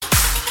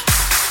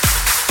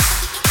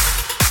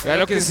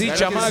Claro que sí,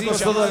 chamacos,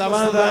 toda la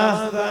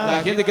banda,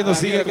 la gente que nos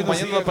sigue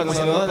acompañando para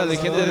saludar a la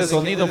gente de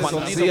Sonido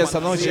Fantasía esta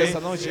noche.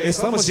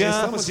 Estamos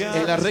ya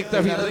en la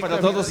recta final para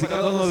todos y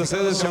cada uno de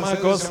ustedes,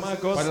 chamacos,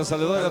 para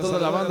saludar a toda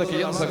la banda que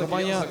ya nos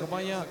acompaña.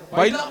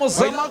 Bailamos,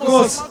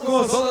 chamacos,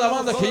 toda la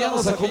banda que ya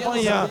nos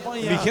acompaña.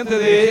 Mi gente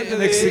de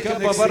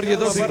Nexicapa, Barrio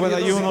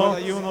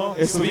 251.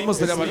 Estuvimos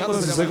trabajando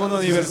en su segundo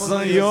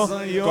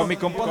aniversario con mi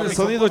compadre el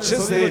Sonido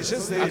Cheste,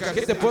 a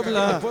Cajete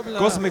Puebla,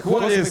 Cosme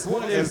Juárez,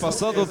 el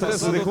pasado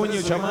 13 de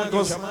junio, chamacos.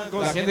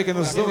 La gente que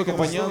nos estuvo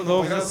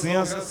acompañando,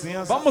 gracias.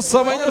 Vamos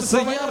a bailar, se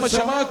llama,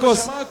 chamacos.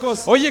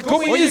 Oye,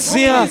 ¿cómo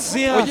inicia?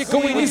 Oye,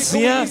 ¿cómo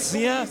inicia?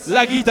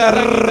 La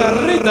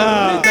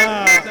guitarrita.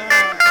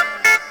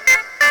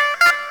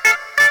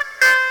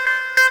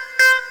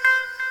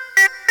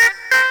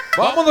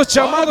 Vámonos,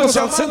 chamacos,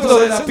 al centro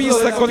de la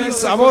pista con el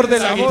sabor de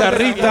la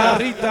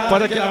guitarrita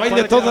para que la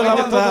baile toda la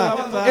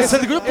banda. Es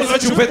el grupo Los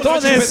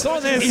Chupetones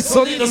y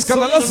Sonido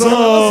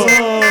Escandalozo.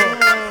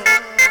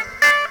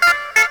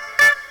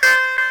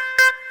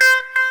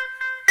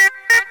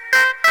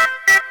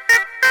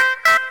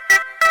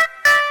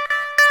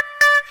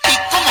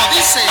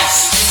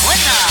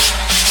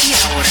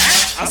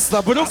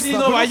 Hasta Brooklyn,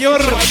 Nueva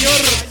York.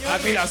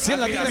 Admiración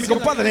la tiene mi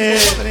compadre.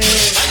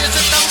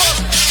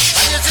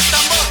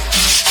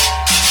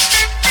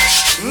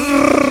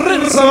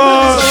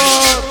 Renzo.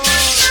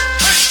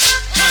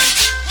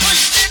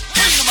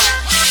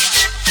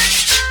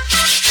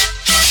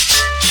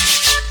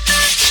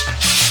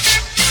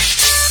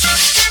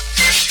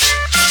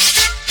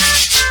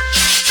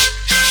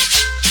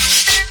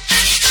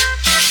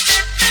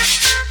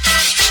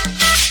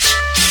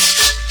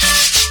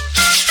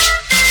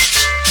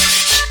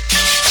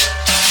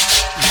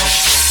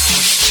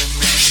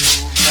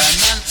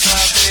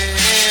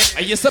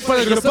 Ahí está para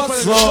el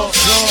grupazo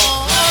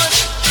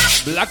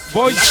Black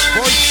Boys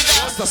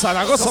hasta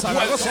Zaragoza.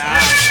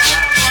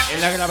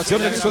 En la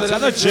grabación del disco de la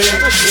noche.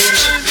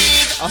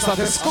 Hasta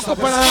Texcoco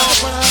para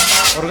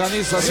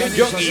Organización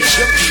Yogi.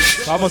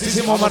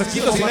 Famosísimo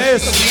Marquitos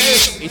Inés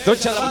y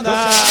Tocha la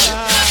banda.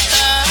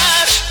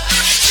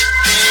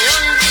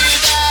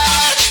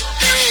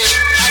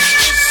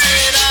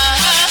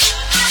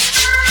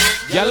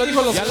 Ya lo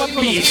dijo los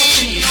papis.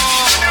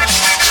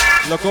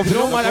 Lo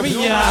confirmó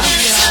Maravilla.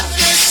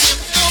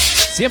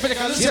 Siempre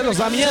que anuncian los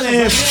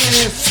Damianes,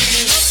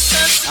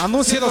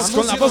 anúncianos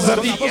con la voz de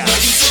ardilla.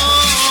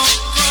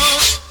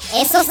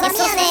 Esos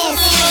Damianes,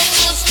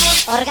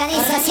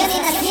 Organización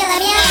Dinastía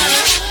Damián,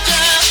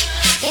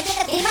 gente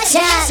de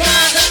Primasha,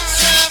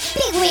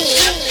 Piwi,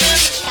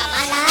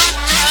 Kamala,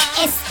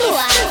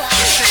 Stuart,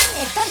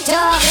 el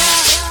Toncho,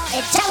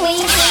 el Chawi,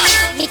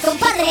 mi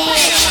compadre,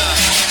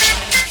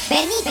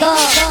 Benito,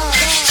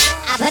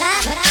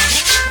 Abraham,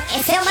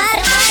 ese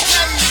Omar,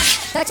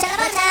 Tocha la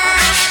banda.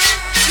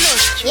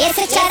 Y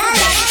ese charal,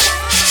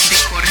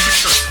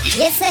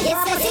 y ese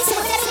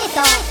famosísimo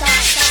Carlito,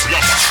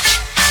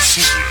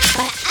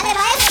 para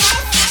Arebaez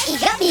y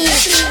Gaby,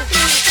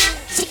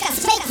 chicas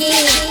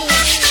Fakey.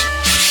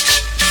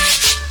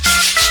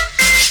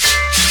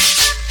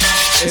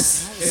 Es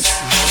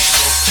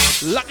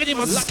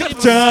Lagrimas De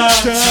Escarcha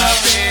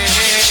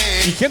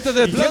y gente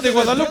del plan de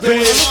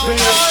Guadalupe.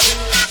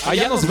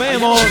 Allá nos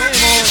vemos,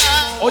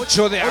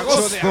 8 de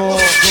agosto.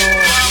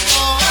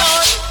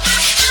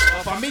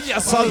 Familia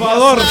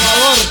Salvador,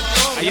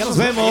 allá nos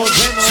vemos.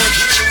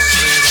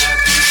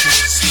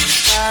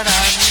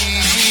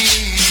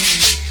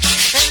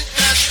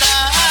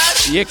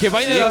 Y el que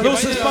baile las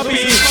luces,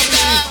 papi,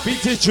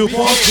 pinche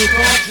chupón,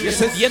 y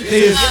ese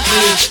diente,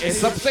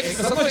 esa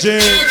técnica esta noche.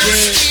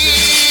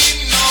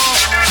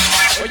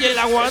 Oye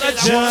la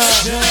guaracha,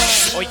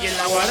 oye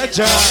la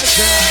guaracha.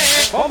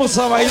 Vamos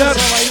a bailar,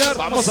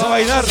 vamos a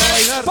bailar,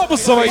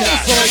 vamos a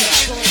bailar.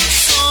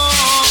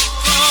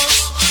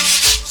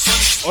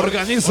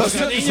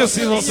 Organización Niños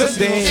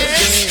Inocentes.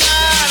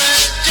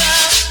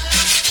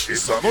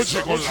 Esta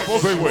noche con la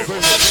voz de huevo.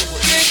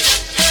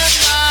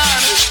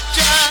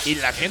 Y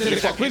la gente de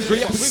Coahuilco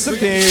ya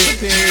presente.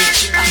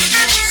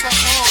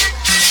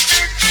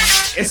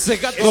 Ese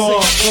gato,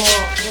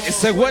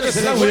 ese güero,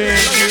 ese güey,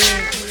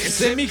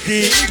 ese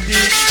Mickey,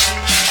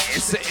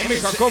 ese M.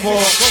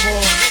 Jacobo,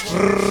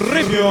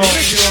 Ripio,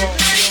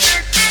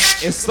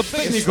 ese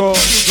técnico.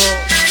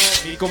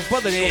 Mi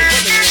compadre,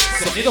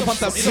 Sonido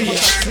Fantasía.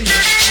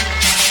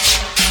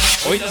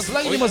 Hoy las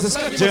lágrimas de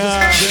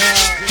escarcha.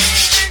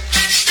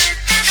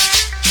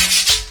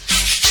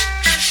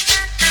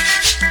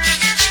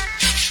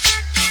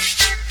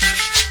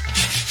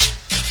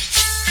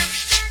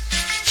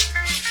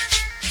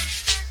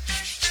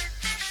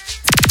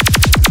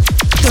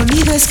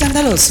 Sonido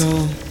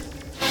Escandaloso.